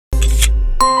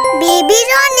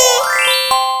Ronnie.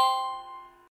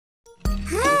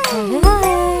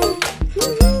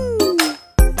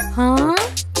 Huh?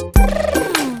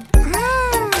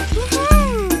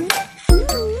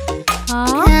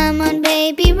 Come on,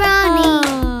 baby Ronnie,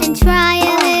 and try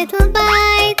a little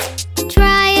bite.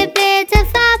 Try a bit of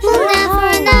apple now for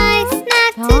a nice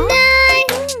snack tonight.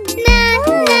 Na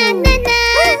na na na,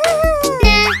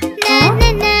 na na na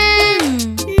na,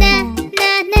 na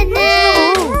na na na, na na na.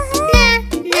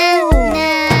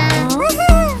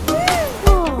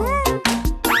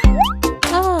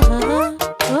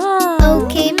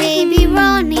 Okay, baby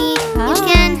Ronnie, you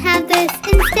can have this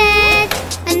instead.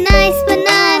 A nice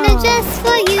banana just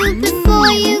for you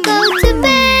before you go to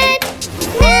bed.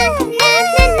 Na na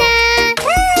na na,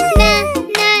 na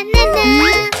na na na,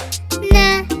 na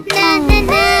na na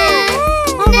na,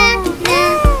 na na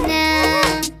na.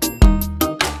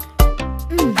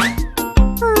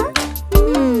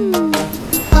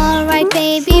 All right,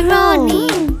 baby Ronnie,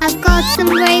 I've got some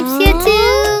grapes here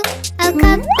too. I'll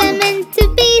cut them into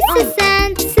pieces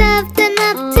and serve them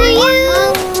up to you.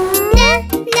 Na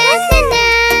na na na,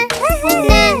 na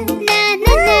na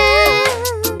na na,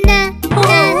 na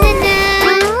na na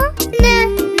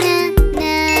na, na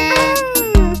na.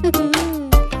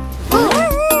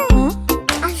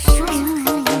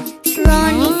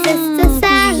 Ronnie's sister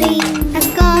Sally has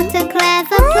got a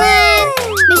clever plan.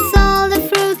 Mix all the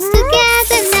fruits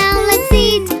together. Now let's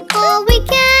eat all we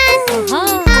can. Ha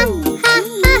ha ha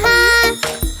ha.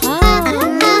 Ha ha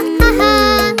ha ha.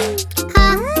 Ha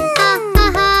ha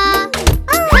ha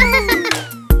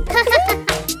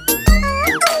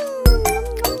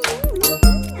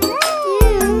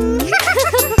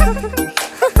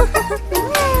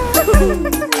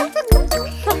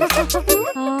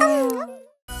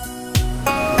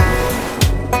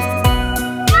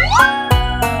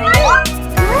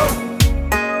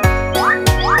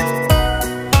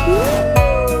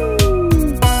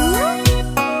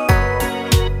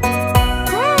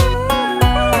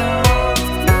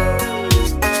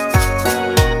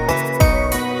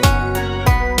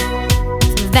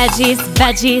Veggies,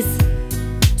 veggies,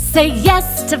 say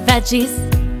yes to veggies.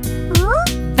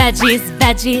 Veggies,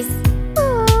 veggies,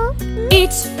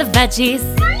 eat the veggies.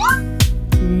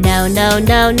 No, no,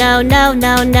 no, no, no,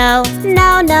 no, no,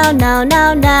 no, no, no,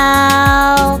 no,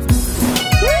 no.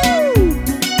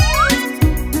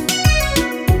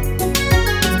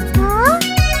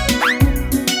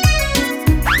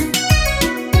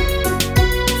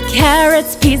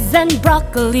 Carrots, peas and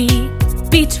broccoli,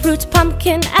 beetroot,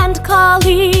 pumpkin and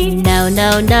cauli. No,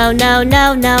 no, no, no,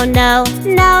 no, no, no,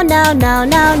 no, no, no,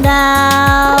 no,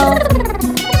 no.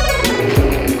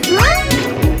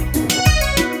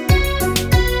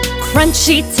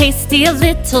 Crunchy, tasty, a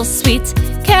little sweet.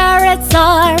 Carrots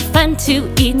are fun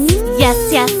to eat. Yes,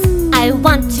 yes, I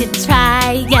want to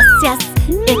try. Yes, yes,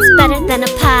 it's better than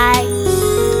a pie.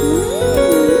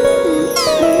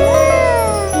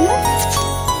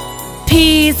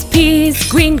 Peas, peas,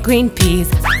 green, green peas.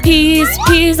 Peas,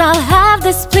 peas, I'll have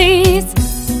this please.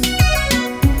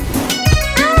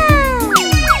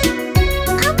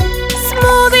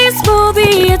 Smoothie,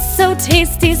 smoothie, it's so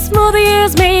tasty. Smoothie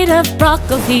is made of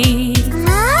broccoli.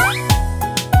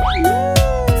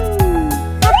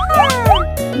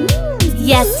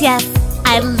 Yes, yes,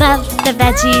 I love the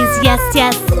veggies. Yes,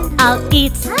 yes, I'll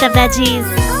eat the veggies.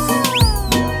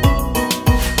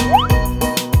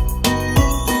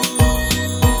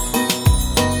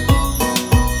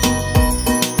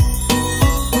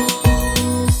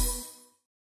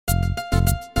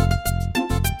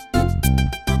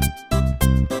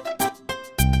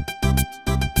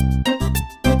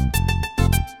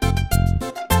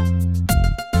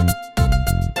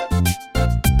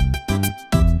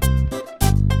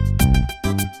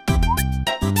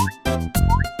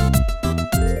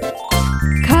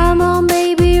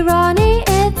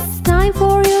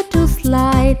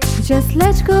 Just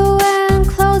let go and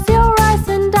close your eyes,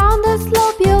 and down the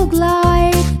slope you'll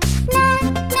glide. Na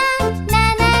na na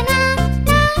na na,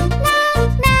 na na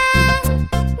na,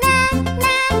 na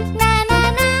na na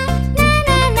na na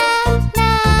na na.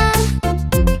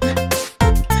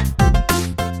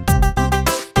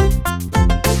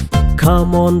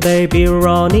 Come on, baby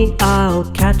Ronnie, I'll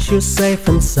catch you safe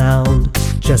and sound.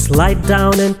 Just lie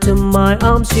down into my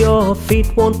arms, your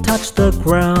feet won't touch the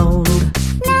ground.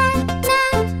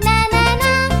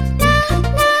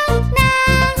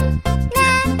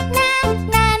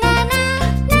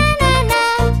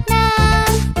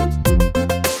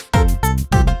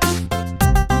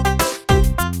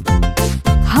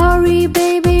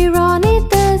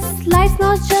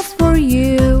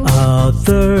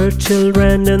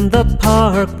 Children in the park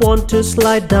park want to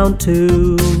slide down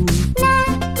too.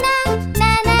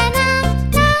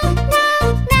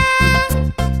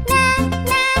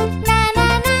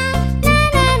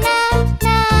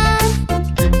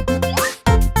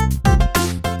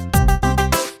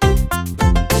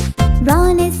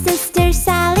 Ronnie's sister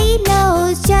Sally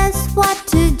knows just what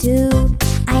to do.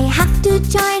 I have to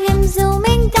join him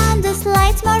zooming down the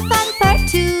slides. More fun for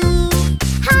two.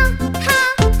 Ha ha ha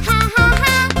ha ha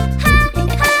ha ha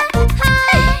ha ha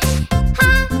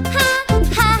ha ha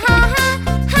ha.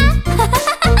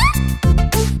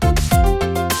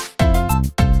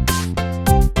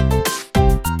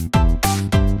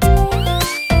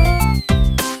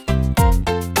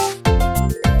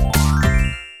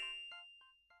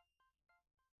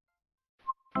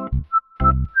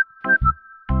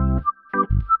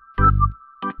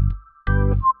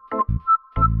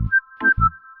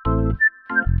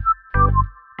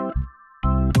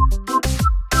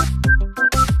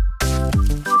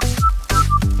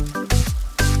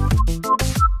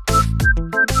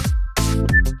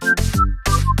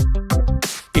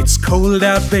 It's cold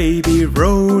out, baby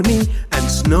Ronnie,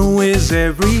 and snow is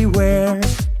everywhere.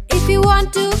 If you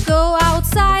want to go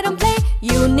outside and play,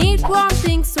 you need warm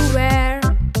things to wear.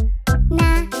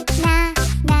 Na na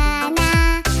na na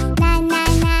na na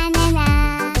na na na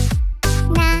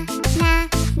na na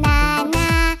na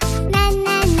na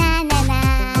na na na na.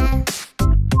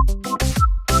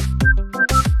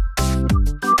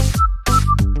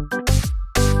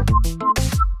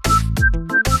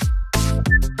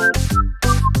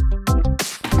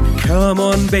 Come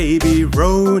on, baby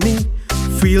Ronnie,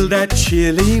 feel that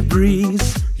chilly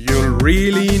breeze. You'll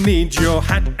really need your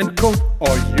hat and coat,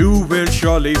 or you will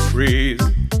surely freeze.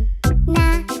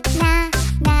 Na na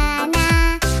na na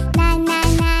na na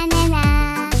na na na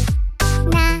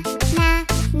na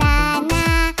na na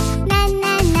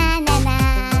na na na na.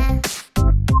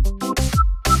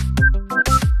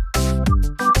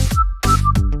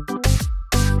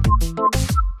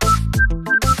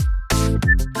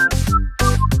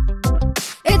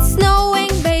 It's snowing,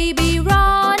 baby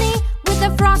Ronnie, with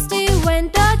a frosty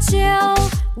winter chill.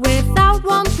 Without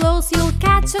warm clothes, you'll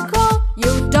catch a cold.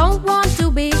 You don't want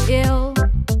to be ill.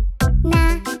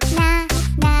 Na na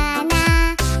na na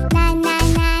na na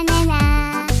na na na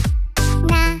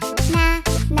na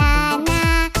na na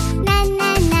na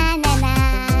na na na.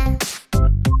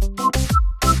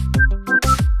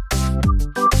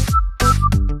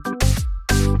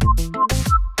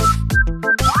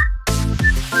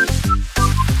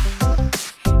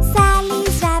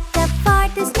 Sally's wrapped up for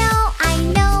the snow. I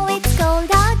know it's cold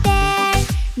out there.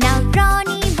 Now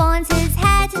Ronnie wants his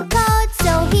hat and coat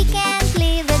so he can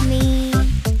play with me.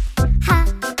 Ha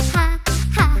ha ha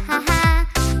ha ha ha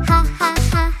ha ha ha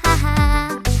ha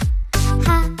ha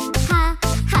ha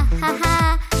ha ha ha ha.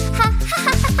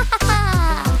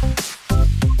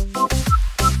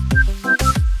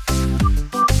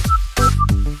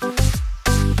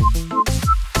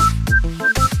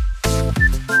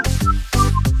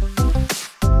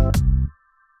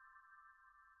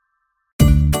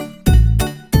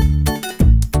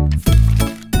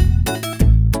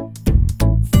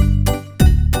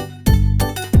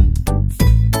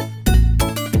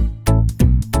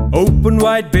 Open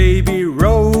wide, baby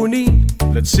Ronnie,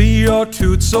 let's see your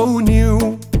tooth so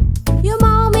new. Your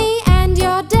mommy and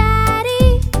your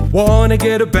daddy. Wanna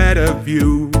get a better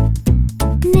view.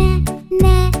 Na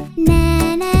na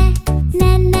na na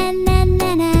na na na na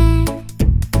na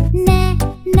na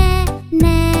na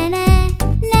na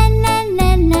na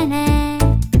na na na.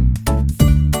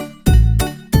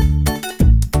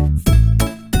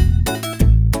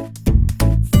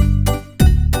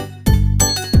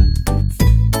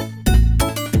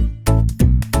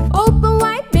 Open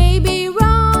wide, baby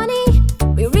Ronnie.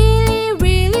 We're really,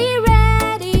 really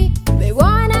ready. We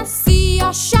wanna see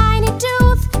your shiny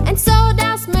tooth, and so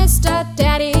does Mr.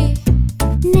 Daddy.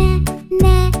 Na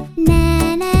na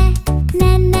na na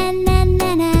na na na na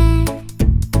na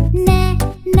na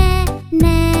na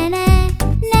na na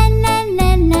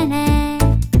na na na.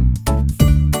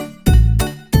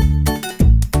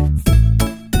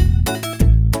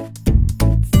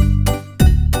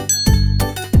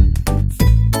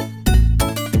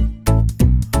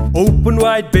 Open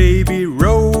wide, baby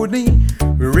Ronnie,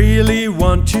 we really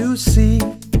want to see.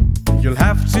 You'll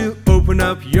have to open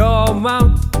up your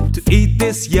mouth to eat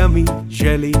this yummy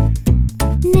jelly.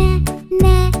 Na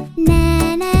na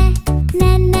na na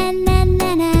na na na na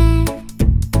na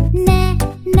na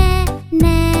na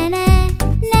na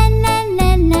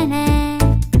na na na.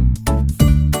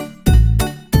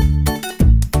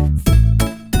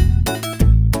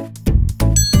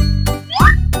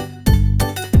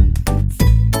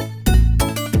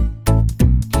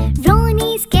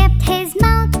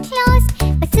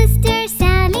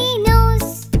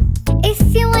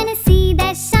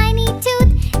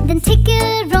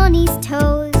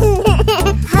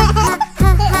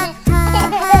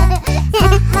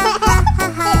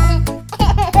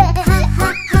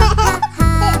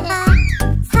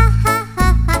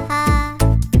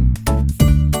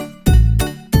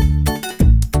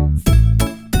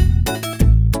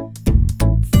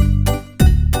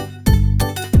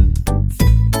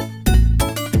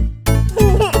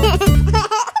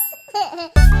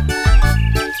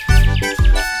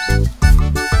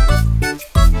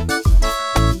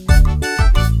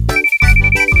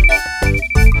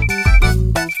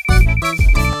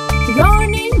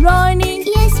 Ronnie.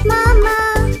 Yes, Mama.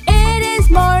 It is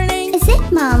morning. Is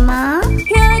it, Mama?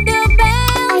 Hear the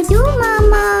bells. I do,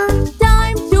 Mama.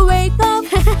 Time to wake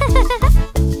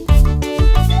up.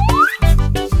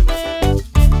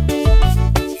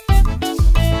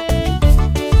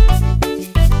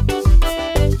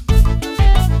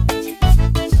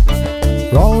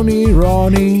 Ronnie,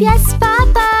 Ronnie, Yes,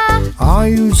 Papa. are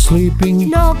you sleeping?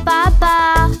 No,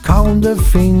 Papa. Count the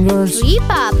fingers. 3,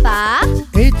 Papa.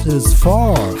 It is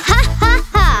 4. Ha ha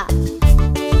ha.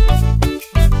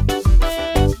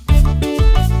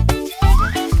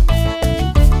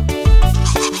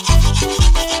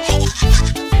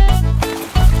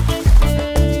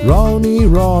 Ronnie,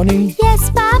 Ronnie, Yes,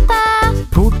 Papa.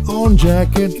 put on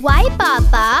jacket. Why,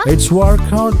 Papa? It's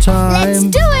workout Let's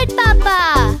time. do it,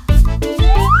 Papa.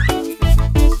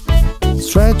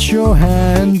 Stretch your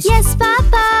hands. Yes,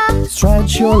 Papa.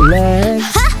 Stretch your legs.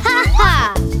 Ha ha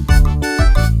ha.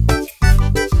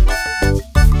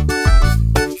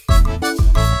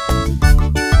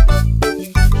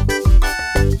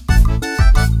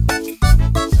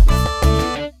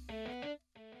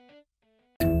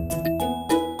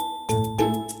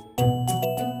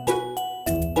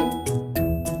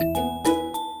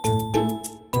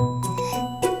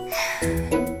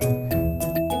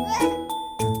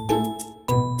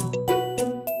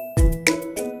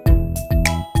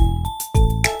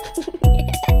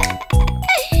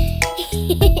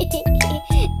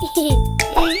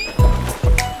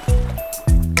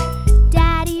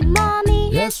 Daddy, Mommy,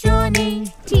 Yes,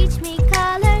 Ronnie. teach me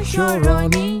color. Sure,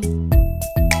 Ronnie.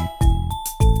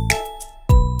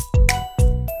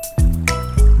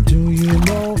 Do you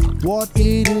know what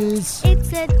it is?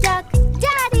 It's a duck,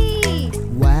 Daddy.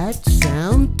 What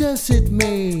sound does it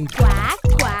make? Quack,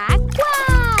 quack,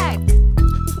 quack.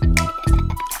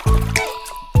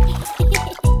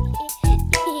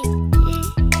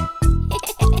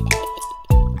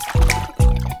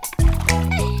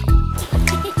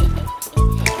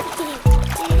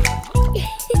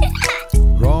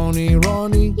 Ronnie,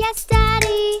 Ronnie, Yes,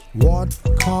 Daddy. what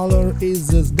color is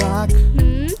this duck?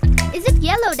 Is it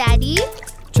yellow, Daddy?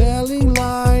 Telling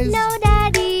lies. No,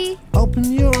 Daddy.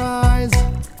 Open your eyes.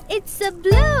 It's a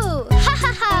blue. Ha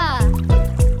ha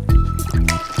ha.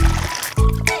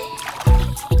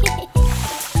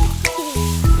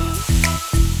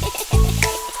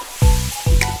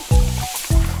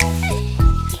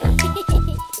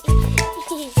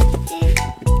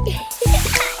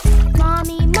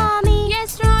 Mommy, Mommy.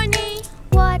 Yes, Ronnie.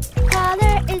 What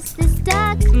color is this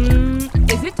duck?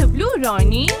 Is it a blue,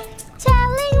 Ronnie?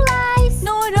 Telling lies.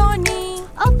 No, Ronnie.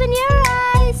 Open your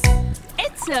eyes.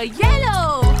 It's a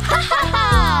yellow. Ha ha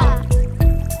ha.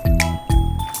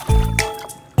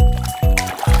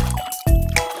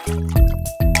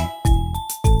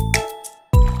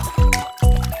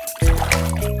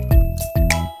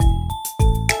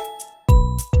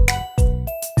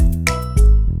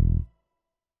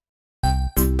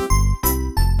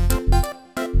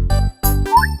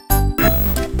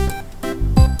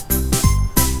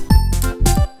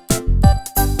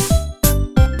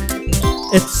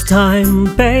 It's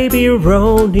time, baby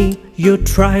Ronnie. You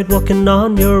tried walking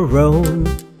on your own.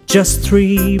 Just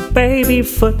 3 baby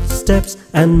footsteps,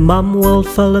 and Mom will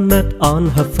film it on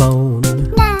her phone.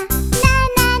 Na na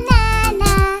na na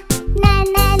na na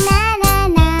na na na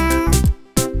na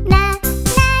na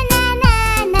na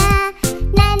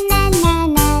na na na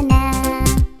na na.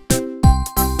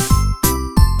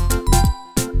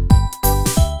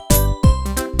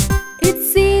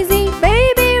 It's easy,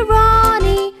 baby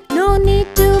Ronnie. No need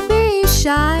to be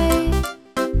shy.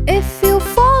 If you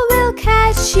fall, we'll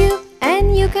catch you,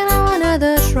 and you can have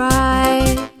another try.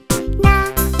 Na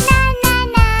na na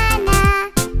na na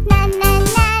na na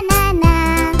na na na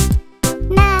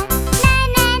na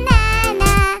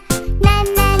na na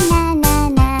na na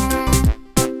na.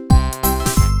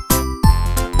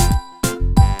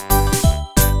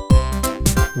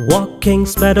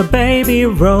 Walking's better, baby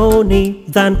Ronnie,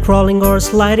 than crawling or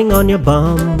sliding on your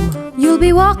bum. You'll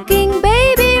be walking,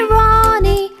 baby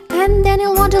Ronnie, and then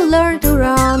you'll want to learn to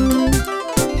run.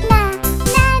 Na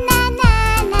na na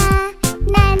na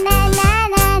na na na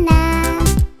na na na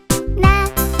na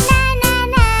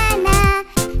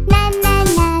na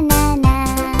na na na.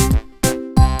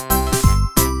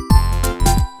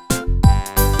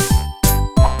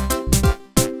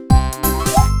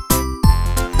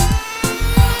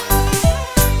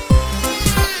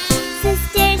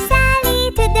 Sister Sally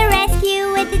to the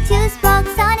rescue with the juice box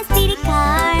on a speedy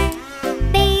car.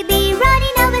 Baby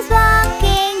Ronnie now is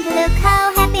walking. Look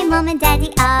how happy Mom and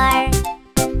Daddy are.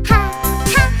 Ha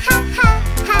ha ha ha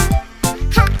ha ha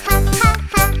ha ha ha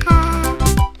ha ha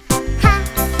ha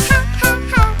ha ha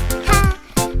ha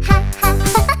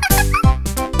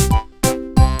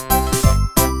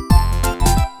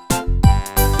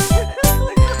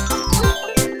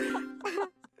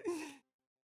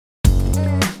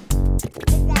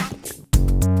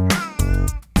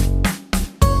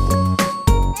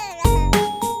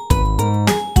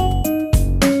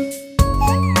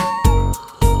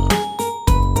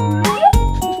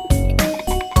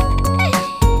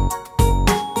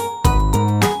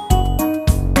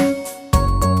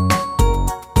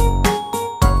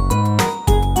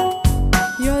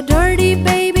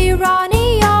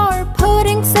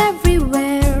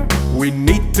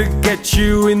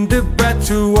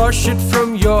wash it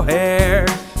from your hair.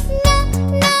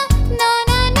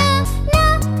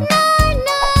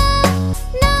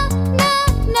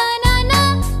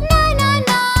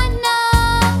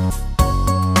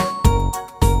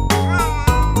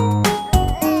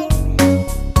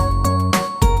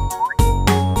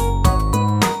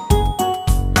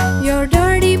 You're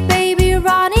dirty, baby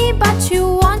Ronnie, but you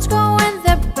won't go in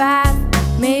the bath.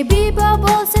 Maybe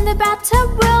bubbles in the bathtub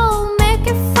will make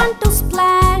it fun to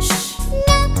splash.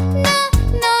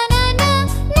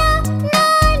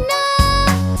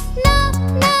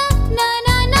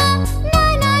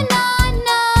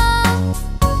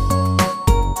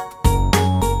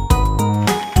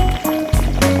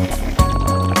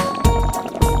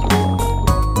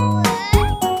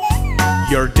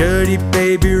 You're dirty,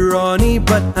 baby Ronnie,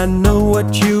 but I know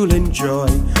what you'll enjoy.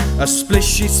 A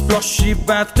splishy, splashy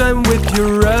bath time with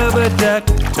your rubber duck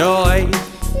toy.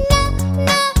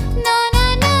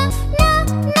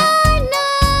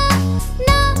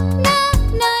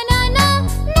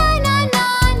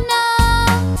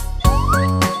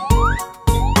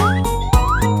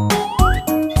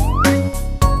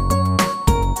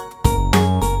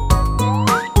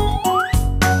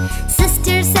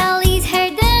 Sister Sally's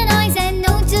heard the noise and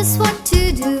knows just what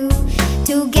to do.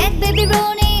 To get baby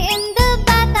Ronnie in the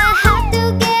bath, I have to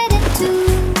get it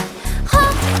too. Ha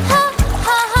ha ha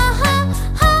ha ha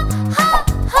ha ha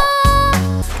ha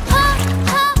ha ha ha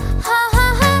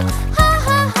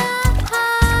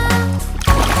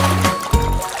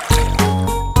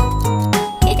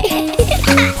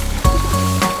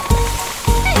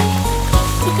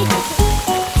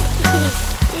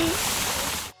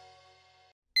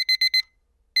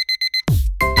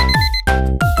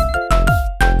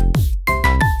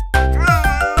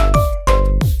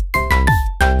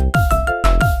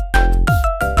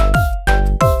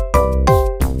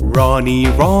Ronnie,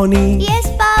 Ronnie, Yes,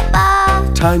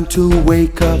 Papa. time to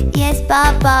wake up. Yes,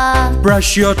 Papa.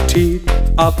 Brush your teeth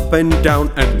up and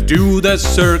down and do the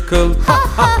circle. Ha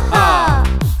ha ha!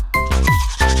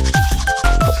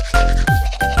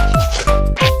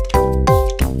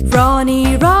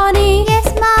 Ronnie, Ronnie, Yes,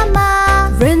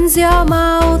 Mama. rinse your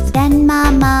mouth. Then,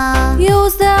 Mama.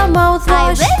 Use the I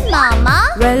mouthwash. will, Mama.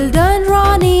 Well done,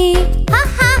 Ronnie. Ha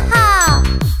ha ha.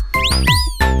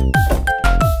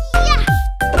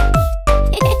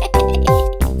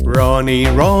 Ronnie,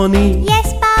 Ronnie,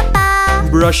 Yes, Papa.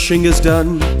 brushing is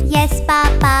done. Yes,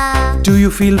 Papa. Do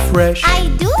you feel fresh? I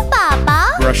do,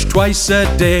 Papa. Brush twice a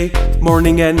day,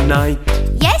 morning and night.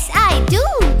 Yes, I do.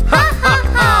 Ha ha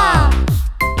ha.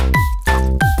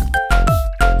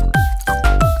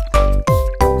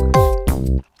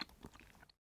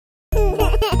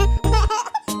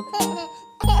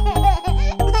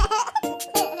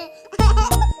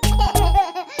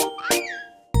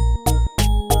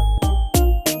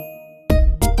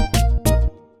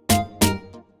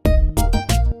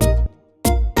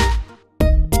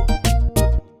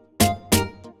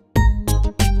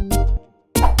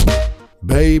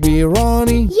 Baby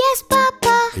Ronnie, Yes,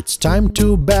 Papa. it's time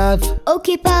to bath.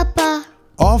 Okay, Papa.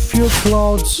 Off your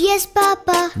clothes. Yes,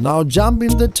 Papa. Now jump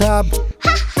in the tub.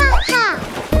 Ha ha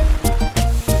ha.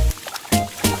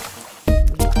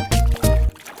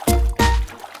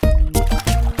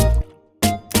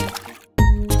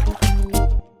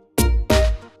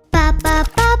 Papa,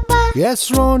 Papa.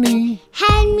 Yes, Ronnie.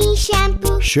 Hand me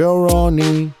shampoo. Sure,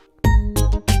 Ronnie.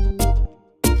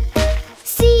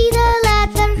 See the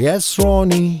lather. Yes,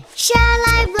 Ronnie. Shall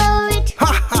I blow it?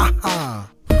 Ha ha ha!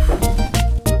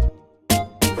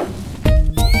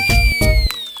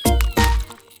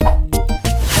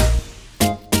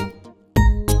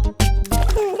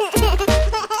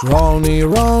 Ronnie,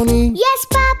 Ronnie, Yes,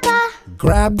 Papa.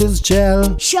 grab this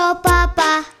gel. Sure,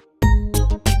 Papa.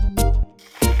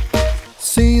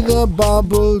 See the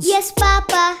bubbles. Yes,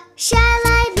 Papa. Shall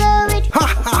I blow it? Ha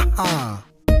ha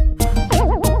ha!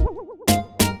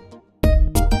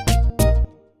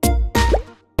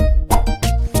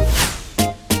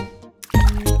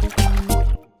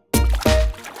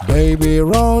 Baby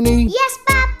Ronnie, Yes,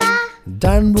 Papa.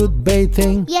 done with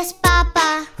bathing. Yes,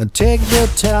 Papa. And take the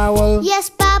towel. Yes,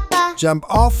 Papa. Jump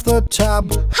off the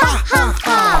tub. Ha ha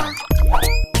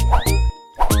ha.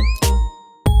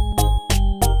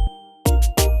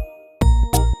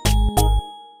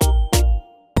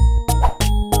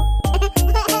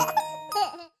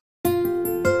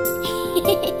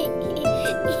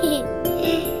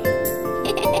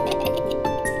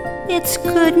 It's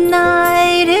good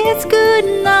night, it's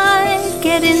good night.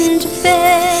 Get into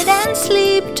bed and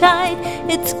sleep tight.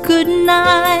 It's good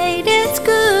night, it's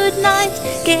good night.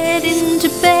 Get into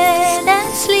bed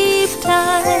and sleep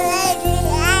tight.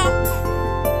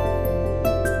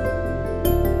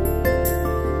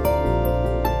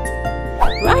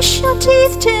 Brush your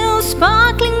teeth till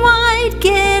sparkling white.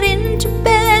 Get into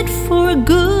bed for a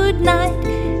good night.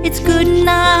 It's good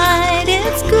night,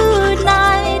 it's good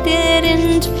night. Get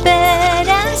into bed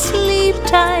and sleep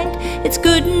tight. It's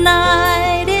good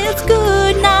night, it's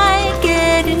good night.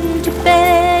 Get into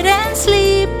bed and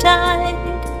sleep tight.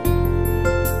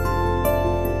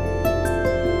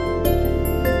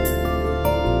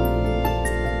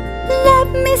 Let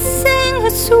me sing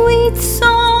a sweet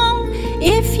song.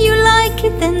 If you like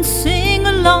it, then sing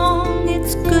along.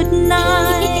 It's good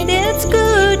night, it's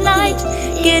good night.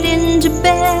 Get into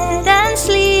bed and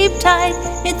sleep tight.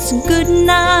 It's good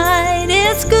night,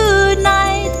 it's good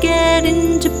night. Get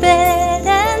into bed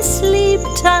and sleep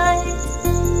tight.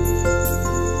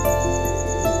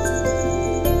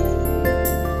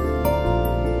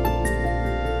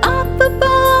 Up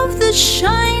above, the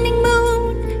shining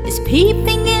moon is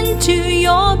peeping into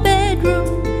your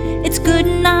bedroom. It's good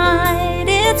night,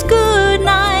 it's good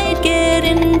night. Get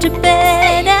into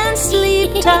bed and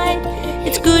sleep tight.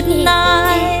 It's good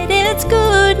night, it's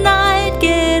good night.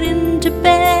 Get into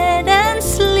bed and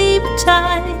sleep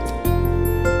tight.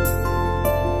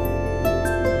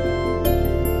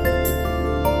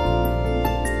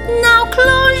 Now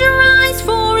close your eyes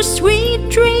for a sweet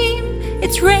dream.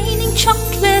 It's raining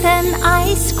chocolate and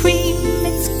ice cream.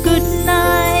 It's good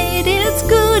night, it's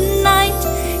good night.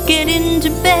 Get into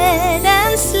bed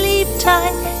and sleep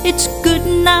tight. It's good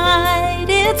night,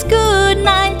 it's good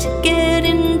night. Get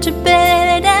into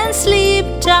bed and sleep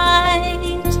tight.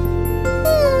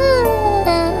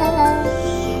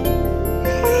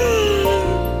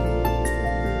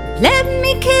 Let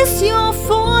me kiss your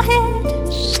forehead,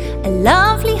 a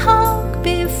lovely hug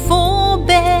before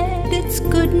bed. It's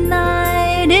good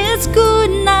night, it's good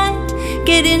night.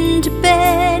 Get into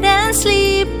bed and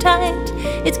sleep tight.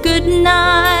 It's good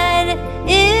night,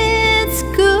 it's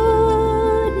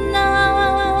good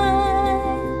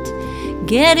night.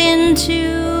 Get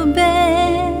into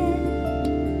bed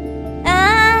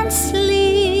and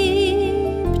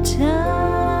sleep tight.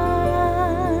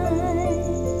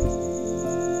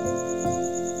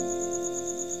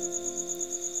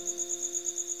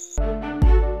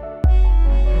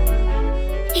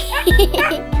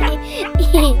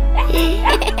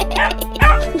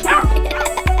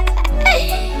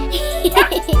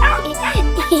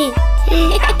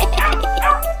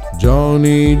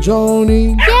 Johnny,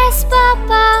 Johnny, Yes,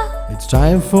 Papa. it's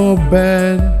time for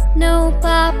bed. No,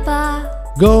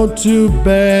 Papa. Go to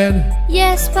bed,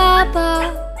 Yes,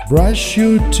 Papa. brush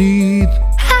your teeth.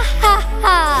 Ha ha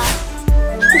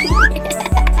ha.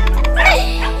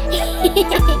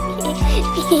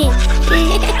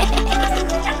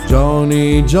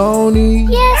 Johnny, Johnny,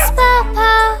 Yes,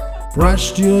 Papa.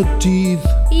 brushed your teeth.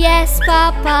 Yes,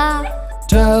 Papa.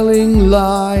 Telling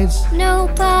lies, No,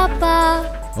 Papa.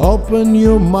 open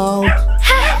your mouth.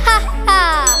 Ha ha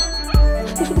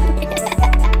ha.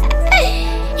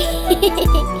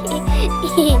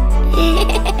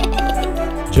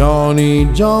 Johnny,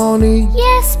 Johnny,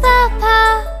 Yes,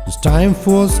 Papa. it's time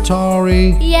for a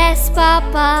story. Yes,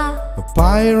 Papa. A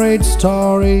pirate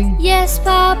story. Yes,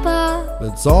 Papa.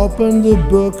 Let's open the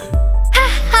book. Ha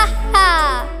ha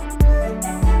ha.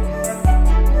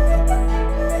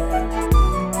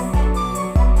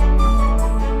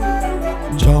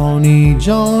 Johnny,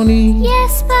 Johnny,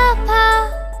 Yes,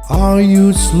 Papa. are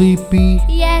you sleepy?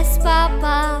 Yes,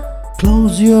 Papa.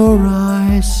 Close your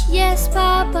eyes. Yes,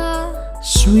 Papa.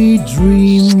 Sweet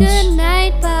dreams. Good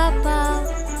night, Papa.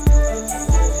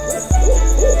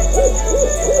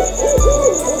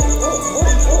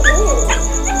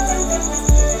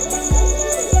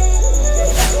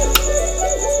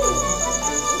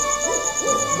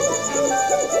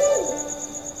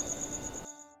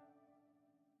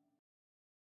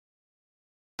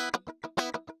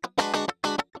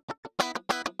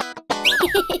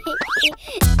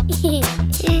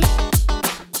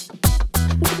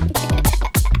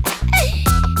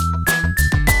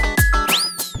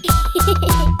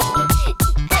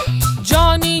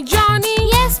 Johnny, Johnny,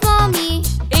 Yes, Mommy.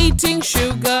 eating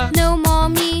sugar. No,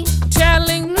 Mommy.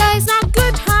 Telling lies not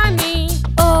good, honey.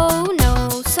 Oh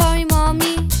no, sorry,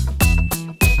 Mommy.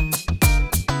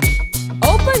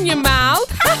 Open your mouth.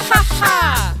 Ha ha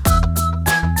ha.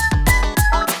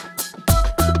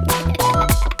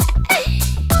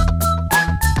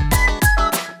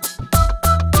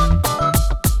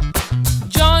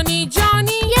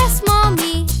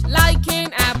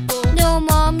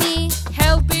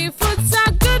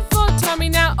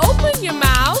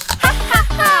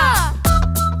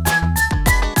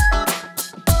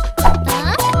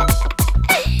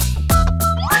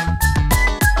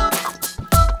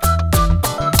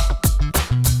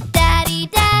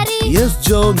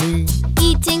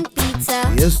 eating pizza.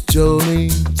 Yes, Johnny.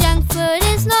 Junk food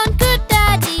is not good,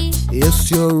 Daddy. Yes,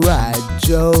 you're right,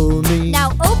 Johnny.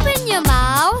 Now open your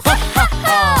mouth.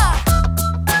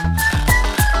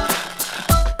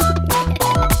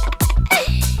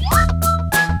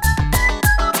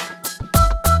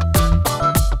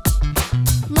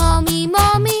 Mommy,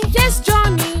 Mommy. Yes,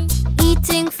 Johnny.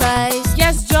 Eating fries.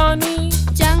 Yes, Johnny.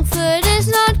 Junk food is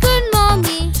not good,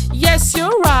 Mommy. Yes,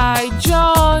 you're right,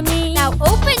 Johnny. Now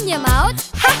open your mouth.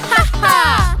 Ha ha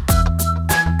ha!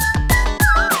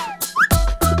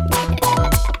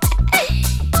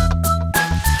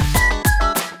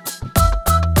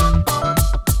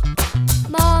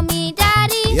 Mommy,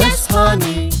 Daddy. Yes,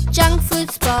 honey. Junk food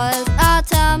spoils our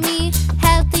tummy.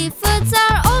 Healthy foods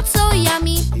are also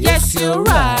yummy. Yes, you're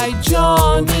right,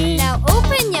 Johnny. Now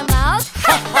open your mouth.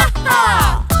 Ha ha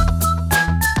ha!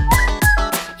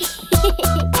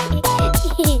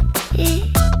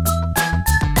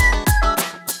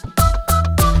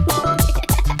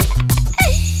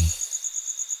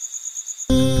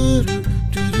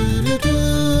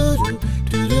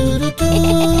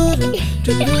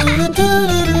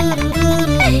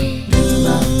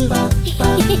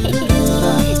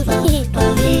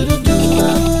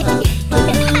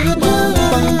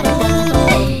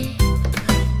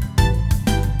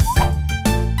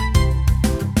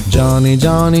 Johnny,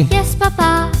 Johnny. Yes,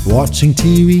 Papa. Watching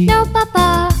TV. No,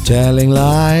 Papa. Telling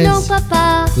lies. No,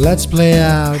 Papa. Let's play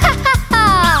out.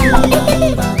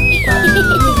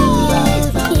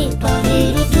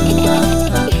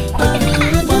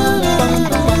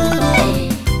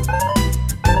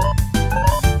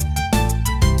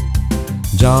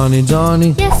 Johnny,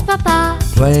 Johnny. Yes, Papa.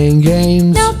 Playing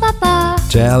games. No, Papa.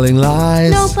 Telling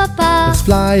lies. No, Papa. Let's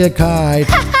fly a kite.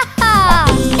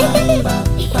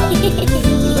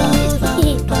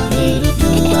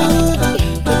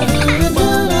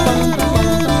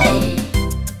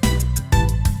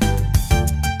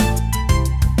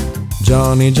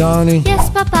 Johnny, Johnny. Yes,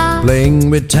 Papa. Playing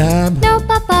with Tab. No,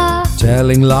 Papa.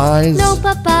 Telling lies. No,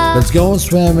 Papa. Let's go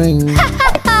swimming.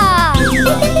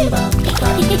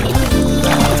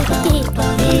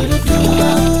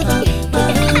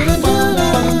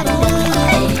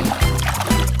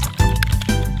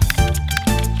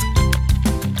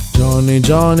 Johnny,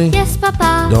 Johnny. Yes,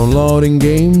 Papa. Downloading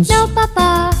games. No,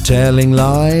 Papa. Telling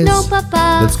lies. No,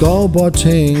 Papa. Let's go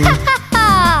boating.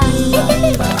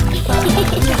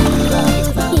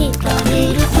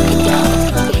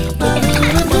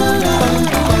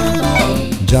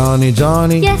 Johnny,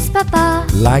 Johnny. Yes, Papa.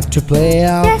 Like to play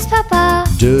out. Yes, Papa.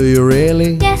 Do you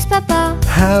really? Yes, Papa.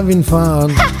 Having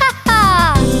fun.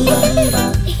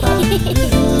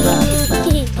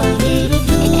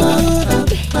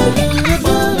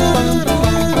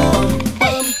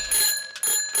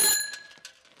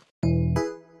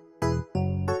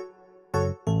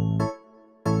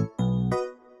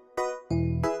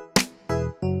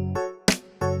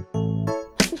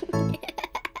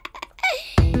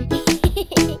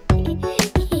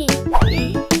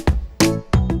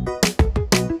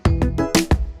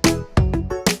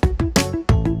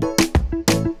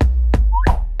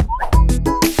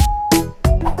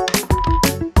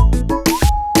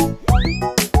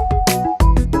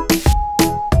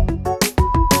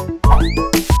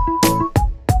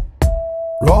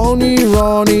 Ronnie,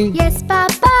 Ronnie. Yes,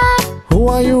 Papa. Who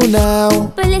are you now?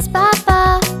 Police,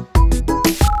 Papa.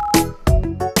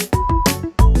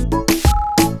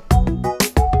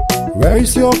 Where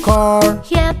is your car?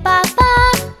 Here,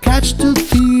 Papa. Catch the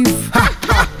thief. Ha!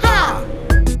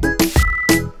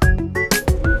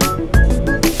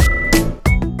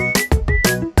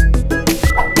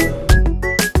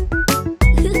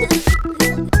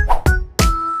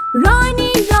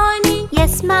 Ronnie, Ronnie,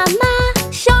 Yes, Mama.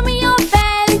 show me your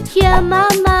belt. Here,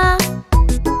 Mama.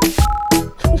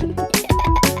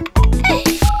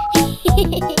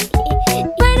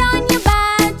 Put on your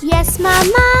belt. Yes,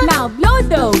 Mama. Now blow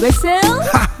the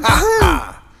whistle.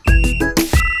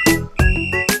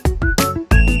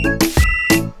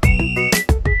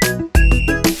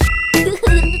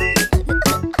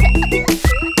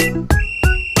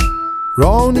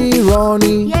 Ronnie,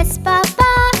 Ronnie. Yes,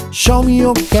 Papa. Show me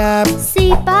your cap.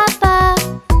 See, Papa.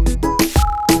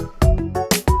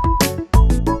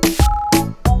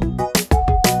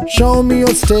 Show me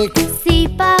your stick. See,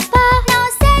 Papa. Now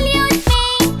salute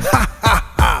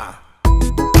me.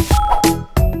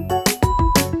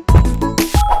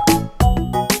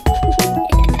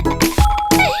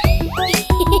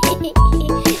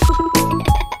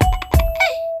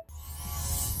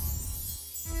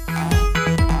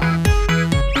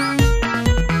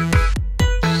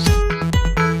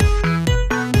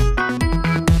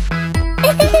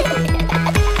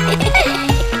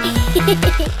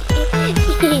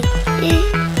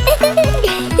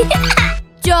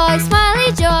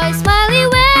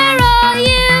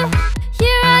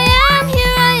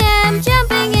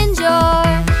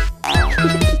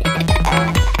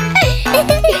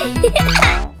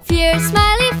 Fierce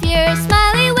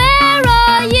smiley, where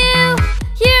are you?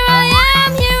 Here I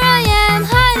am,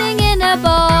 hiding in a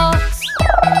box.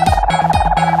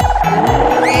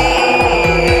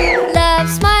 Love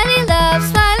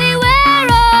smiley, where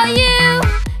are you?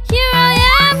 Here I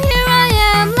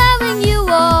am, loving you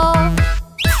all.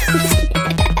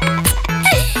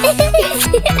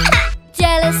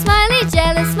 Jealous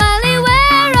smiley,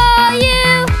 where are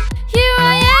you? Here I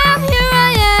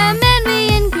am, envy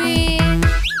and greed.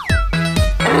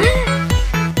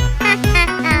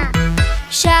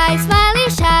 Shy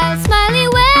smiley,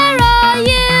 where are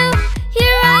you?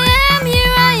 Here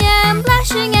I am,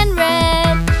 blushing and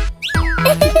red.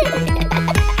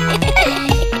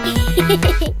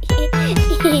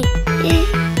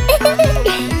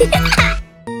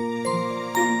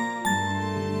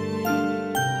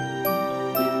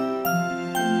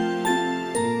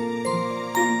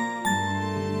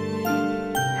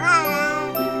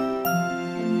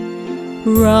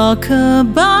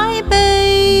 Rock-a-bye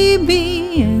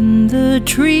baby in the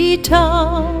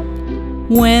treetop.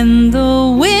 When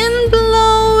the wind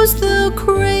blows, the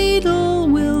cradle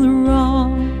will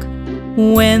rock.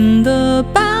 When the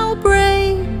bough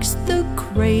breaks, the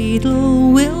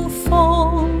cradle will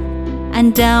fall,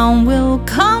 and down will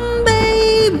come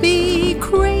baby,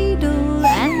 cradle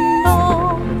and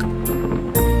all.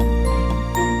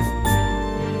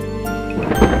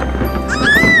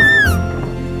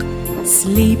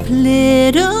 Sleep,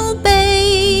 little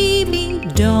baby,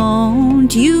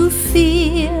 don't you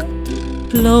fear.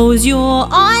 Close your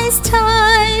eyes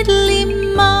tightly,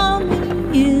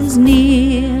 mommy is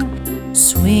near.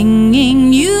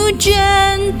 Swinging you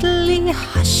gently,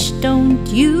 hush, don't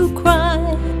you cry.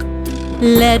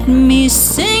 Let me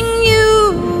sing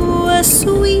you a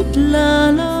sweet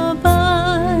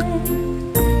lullaby.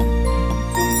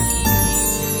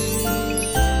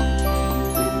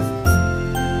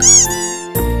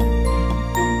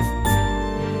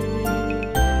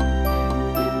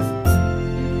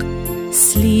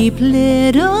 Sleep,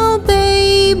 little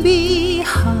baby,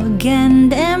 hug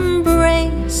and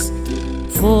embrace,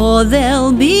 for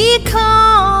there'll be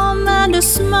calm and a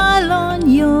smile on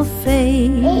your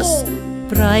face.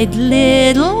 Bright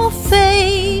little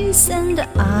face and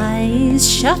eyes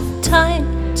shut tight.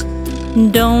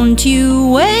 Don't you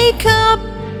wake up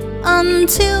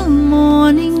until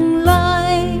morning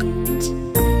light.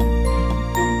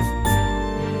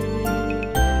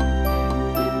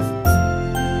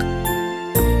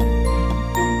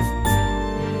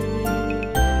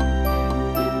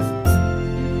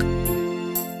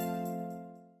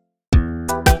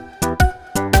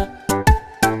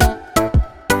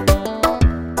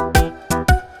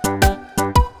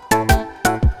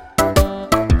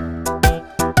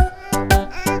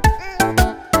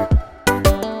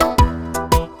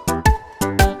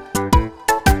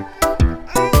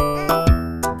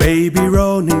 Baby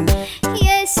Ronnie,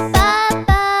 Yes,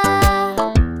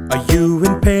 Papa. are you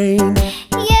in pain?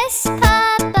 Yes,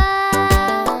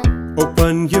 Papa.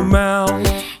 Open your mouth.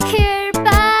 Here,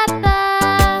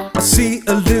 Papa. I see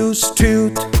a loose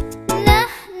tooth. Nah,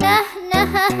 nah,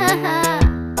 nah.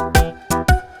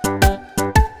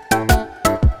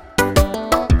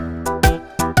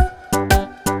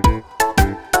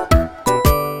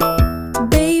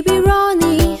 Baby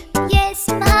Ronnie, Yes,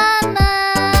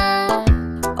 Mama.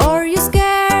 are you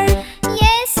scared?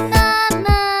 Yes,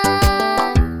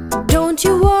 Mama. Don't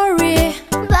you worry,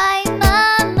 Bye,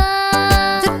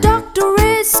 Mama. the doctor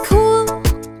is cool.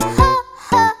 Ha,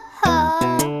 ha,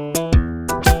 ha.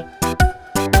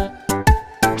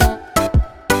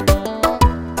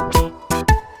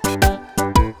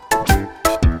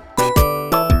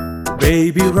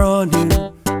 Baby Ronnie,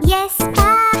 Yes,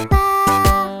 Papa.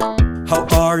 how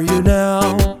are you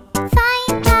now?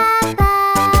 Fine,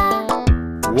 Papa.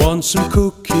 Want some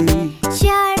cookie?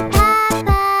 Sure,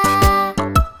 Papa.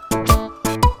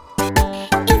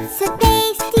 It's so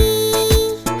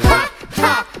tasty. Ha,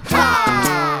 ha,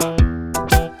 ha.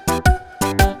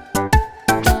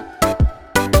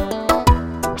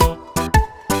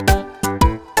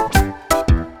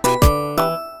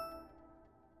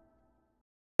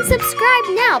 Subscribe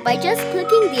now by just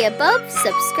clicking the above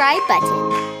subscribe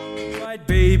button. Right,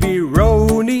 baby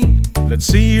Ronnie, let's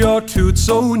see your tooth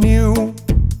so new.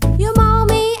 Your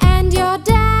mommy and your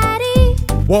daddy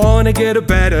Wanna get a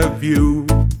better view.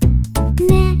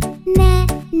 Nah, nah,